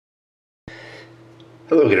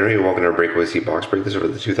Hello again, everybody. Welcome to our Breakaway Seat box break. This is for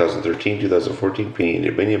the 2013-2014 Panini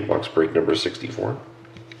Dominion box break number 64.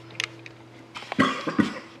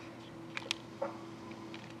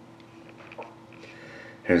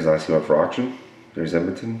 Here's the last game up for auction. There's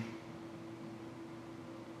Edmonton.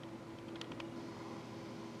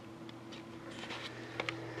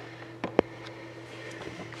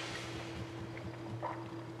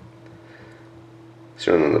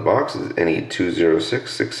 Shown on the box is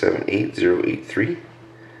NE206678083.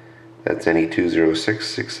 That's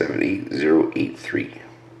NE206678083.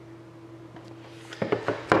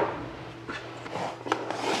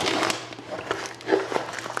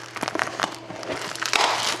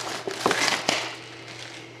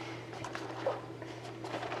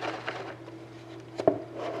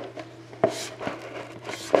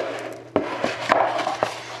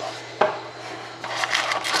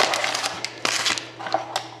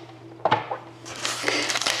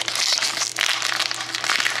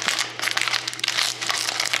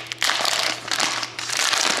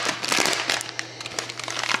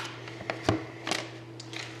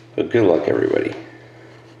 So good luck, everybody.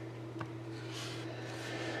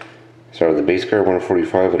 Start with the base card,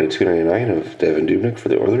 145 out of 299 of Devin Dubnyk for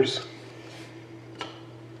the Oilers.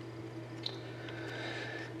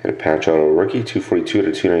 And a patch auto rookie, 242 out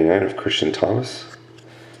of 299 of Christian Thomas.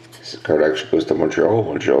 This card actually goes to Montreal.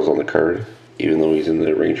 Montreal's on the card, even though he's in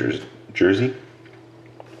the Rangers jersey.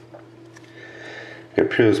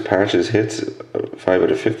 Got Previous patches hits, 5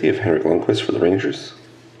 out of 50 of Henrik Lundqvist for the Rangers.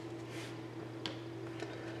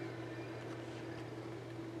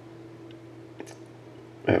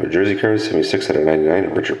 I have a jersey card, 76 out of 99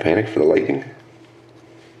 of Richard Panik for the Lightning.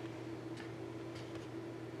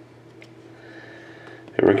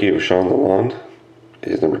 A rookie of Sean Lalonde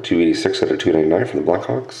is number 286 out of 299 for the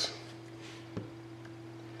Blackhawks.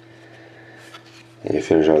 And you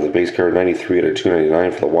finish off the base card, 93 out of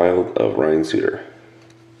 299 for the Wild of Ryan Suter.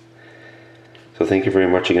 So thank you very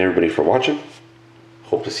much again, everybody, for watching.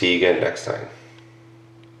 Hope to see you again next time.